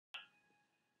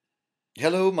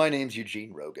Hello, my name's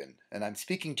Eugene Rogan, and I'm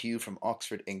speaking to you from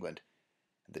Oxford, England,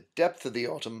 in the depth of the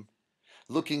autumn,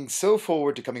 looking so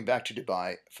forward to coming back to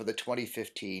Dubai for the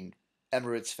 2015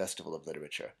 Emirates Festival of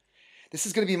Literature. This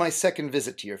is going to be my second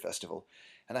visit to your festival,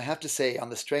 and I have to say, on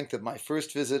the strength of my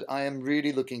first visit, I am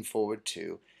really looking forward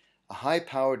to a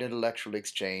high-powered intellectual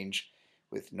exchange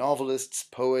with novelists,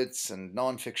 poets, and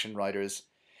non-fiction writers,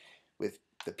 with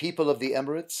the people of the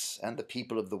Emirates and the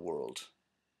people of the world.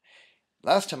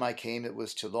 Last time I came, it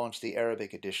was to launch the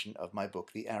Arabic edition of my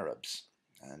book, The Arabs,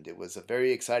 and it was a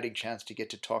very exciting chance to get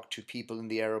to talk to people in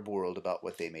the Arab world about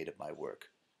what they made of my work.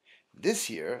 This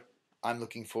year, I'm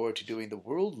looking forward to doing the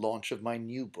world launch of my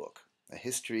new book, A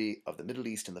History of the Middle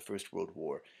East and the First World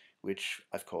War, which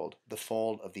I've called The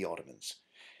Fall of the Ottomans.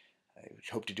 I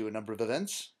hope to do a number of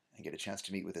events and get a chance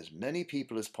to meet with as many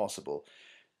people as possible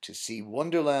to see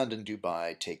Wonderland in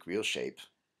Dubai take real shape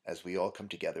as we all come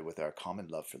together with our common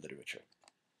love for literature.